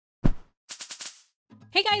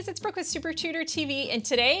Hey guys, it's Brooke with SupertutorTV, and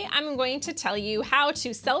today I'm going to tell you how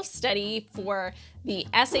to self-study for the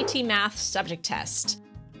SAT Math subject test.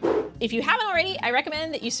 If you haven't already, I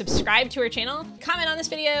recommend that you subscribe to our channel, comment on this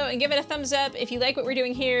video, and give it a thumbs up. If you like what we're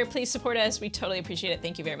doing here, please support us. We totally appreciate it.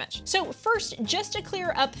 Thank you very much. So first, just to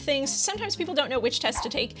clear up things, sometimes people don't know which test to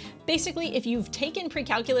take. Basically, if you've taken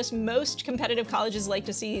pre-calculus, most competitive colleges like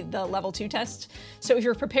to see the level 2 test. So if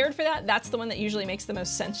you're prepared for that, that's the one that usually makes the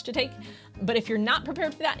most sense to take. But if you're not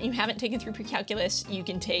prepared for that and you haven't taken through pre-calculus, you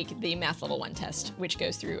can take the math level 1 test, which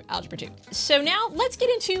goes through algebra 2. So now let's get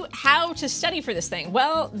into how to study for this thing.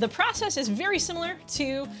 Well, the process is very similar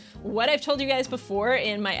to what I've told you guys before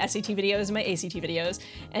in my SAT videos and my ACT videos,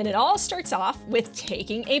 and it all starts off with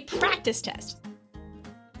taking a practice test.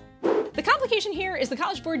 The complication here is the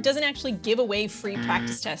College Board doesn't actually give away free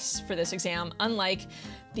practice tests for this exam, unlike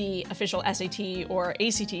the official SAT or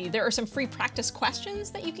ACT. There are some free practice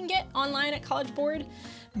questions that you can get online at College Board,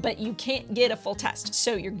 but you can't get a full test,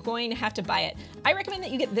 so you're going to have to buy it. I recommend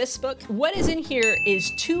that you get this book. What is in here is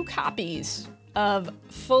 2 copies of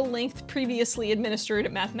full-length previously administered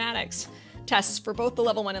mathematics tests for both the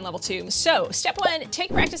level 1 and level 2. So step 1,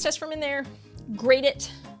 take a practice test from in there, grade it,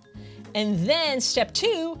 and then step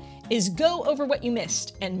 2 is go over what you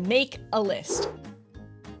missed and make a list.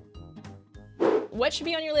 What should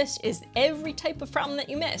be on your list is every type of problem that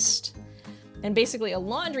you missed, and basically a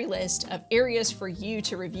laundry list of areas for you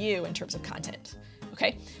to review in terms of content.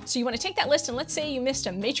 Okay, so you want to take that list, and let's say you missed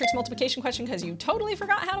a matrix multiplication question because you totally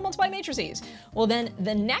forgot how to multiply matrices. Well, then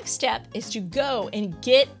the next step is to go and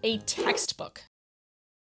get a textbook.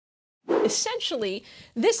 Essentially,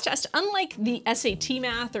 this test, unlike the SAT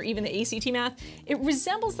math or even the ACT math, it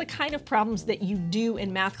resembles the kind of problems that you do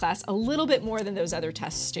in math class a little bit more than those other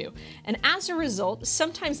tests do. And as a result,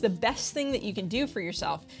 sometimes the best thing that you can do for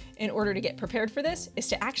yourself in order to get prepared for this is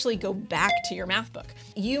to actually go back to your math book.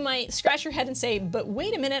 You might scratch your head and say, but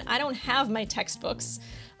wait a minute, I don't have my textbooks.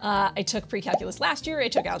 I took pre-calculus last year, I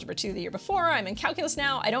took algebra 2 the year before, I'm in calculus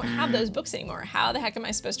now, I don't have those books anymore. How the heck am I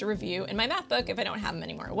supposed to review in my math book if I don't have them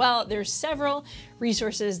anymore? Well, there's several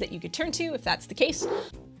resources that you could turn to if that's the case.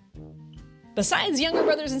 Besides younger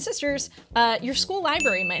brothers and sisters, your school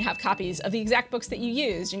library might have copies of the exact books that you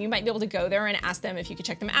used, and you might be able to go there and ask them if you could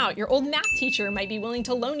check them out. Your old math teacher might be willing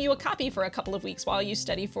to loan you a copy for a couple of weeks while you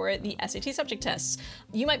study for the SAT subject tests.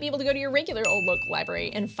 You might be able to go to your regular old local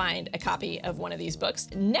library and find a copy of one of these books.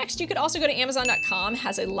 Next, you could also go to Amazon.com,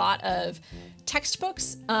 has a lot of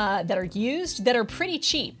textbooks that are used that are pretty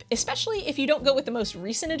cheap, especially if you don't go with the most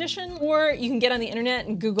recent edition, or you can get on the internet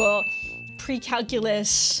and Google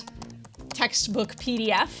pre-calculus textbook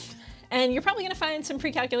PDF, and you're probably going to find some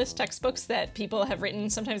pre-calculus textbooks that people have written.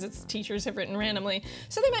 Sometimes it's teachers have written randomly,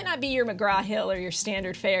 so they might not be your McGraw-Hill or your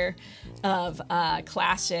standard fare of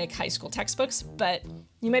classic high school textbooks, but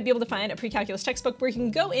you might be able to find a pre-calculus textbook where you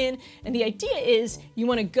can go in, and the idea is you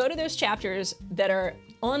want to go to those chapters that are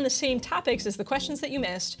on the same topics as the questions that you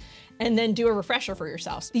missed, and then do a refresher for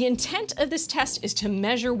yourselves. The intent of this test is to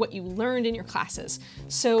measure what you learned in your classes.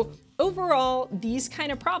 So overall, these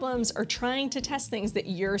kind of problems are trying to test things that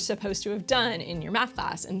you're supposed to have done in your math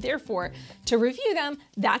class, and therefore, to review them,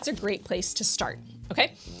 that's a great place to start,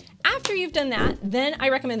 okay? After you've done that, then I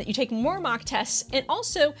recommend that you take more mock tests and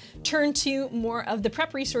also turn to more of the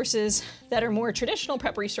prep resources that are more traditional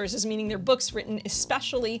prep resources, meaning they're books written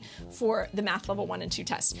especially for the math level 1 and 2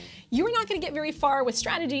 tests. You are not going to get very far with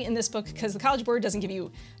strategy in this book because the College Board doesn't give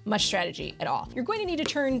you much strategy at all. You're going to need to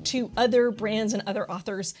turn to other brands and other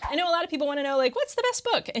authors. I know a lot of people want to know, like, what's the best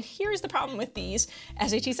book? And here's the problem with these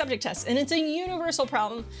SAT subject tests, and it's a universal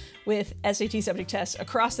problem with SAT subject tests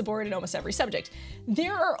across the board in almost every subject.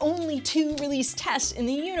 There are only 2 released tests in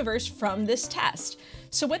the universe from this test.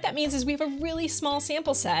 So what that means is we have a really small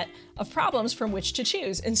sample set of problems from which to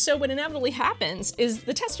choose. And so what inevitably happens is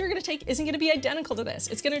the test you're going to take isn't going to be identical to this.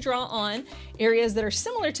 It's going to draw on areas that are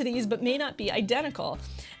similar to these but may not be identical.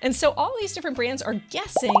 And so all these different brands are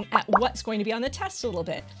guessing at what's going to be on the test a little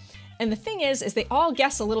bit. And the thing is they all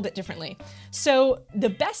guess a little bit differently. So the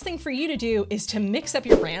best thing for you to do is to mix up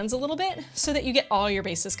your brands a little bit so that you get all your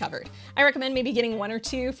bases covered. I recommend maybe getting 1 or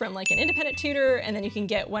 2 from like an independent tutor, and then you can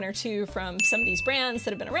get 1 or 2 from some of these brands that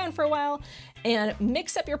have been around for a while, and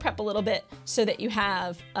mix up your prep a little bit so that you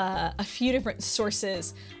have a few different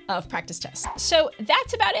sources of practice tests. So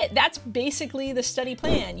that's about it. That's basically the study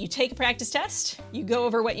plan. You take a practice test, you go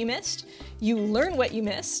over what you missed, you learn what you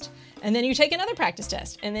missed, and then you take another practice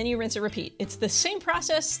test, and then you rinse and repeat. It's the same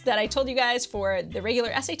process that I told you guys for the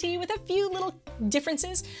regular SAT with a few little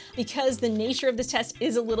differences because the nature of this test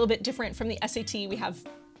is a little bit different from the SAT. We have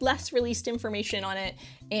less released information on it,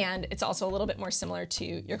 and it's also a little bit more similar to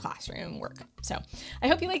your classroom work. So I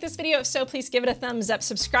hope you like this video. If so, please give it a thumbs up,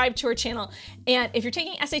 subscribe to our channel, and if you're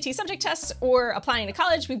taking SAT subject tests or applying to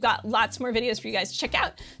college, we've got lots more videos for you guys to check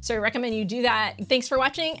out, so I recommend you do that. Thanks for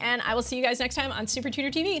watching, and I will see you guys next time on Super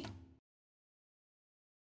Tutor TV.